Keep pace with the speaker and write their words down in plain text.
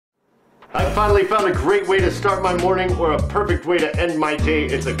I finally found a great way to start my morning or a perfect way to end my day.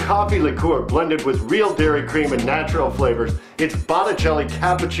 It's a coffee liqueur blended with real dairy cream and natural flavors. It's Botticelli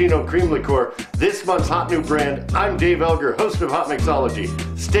Cappuccino Cream Liqueur, this month's hot new brand. I'm Dave Elger, host of Hot Mixology.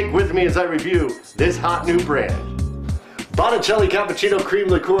 Stick with me as I review this hot new brand. Botticelli Cappuccino Cream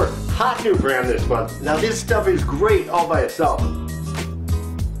Liqueur, hot new brand this month. Now this stuff is great all by itself.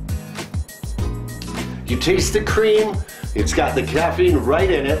 You taste the cream, it's got the caffeine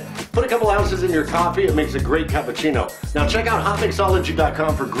right in it. Put a couple ounces in your coffee, it makes a great cappuccino. Now check out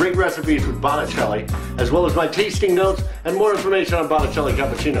hotmixology.com for great recipes with Botticelli, as well as my tasting notes and more information on Botticelli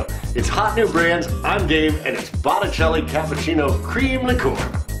Cappuccino. It's hot new brands, I'm Dave, and it's Botticelli Cappuccino Cream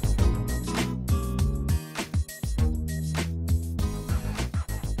Liqueur.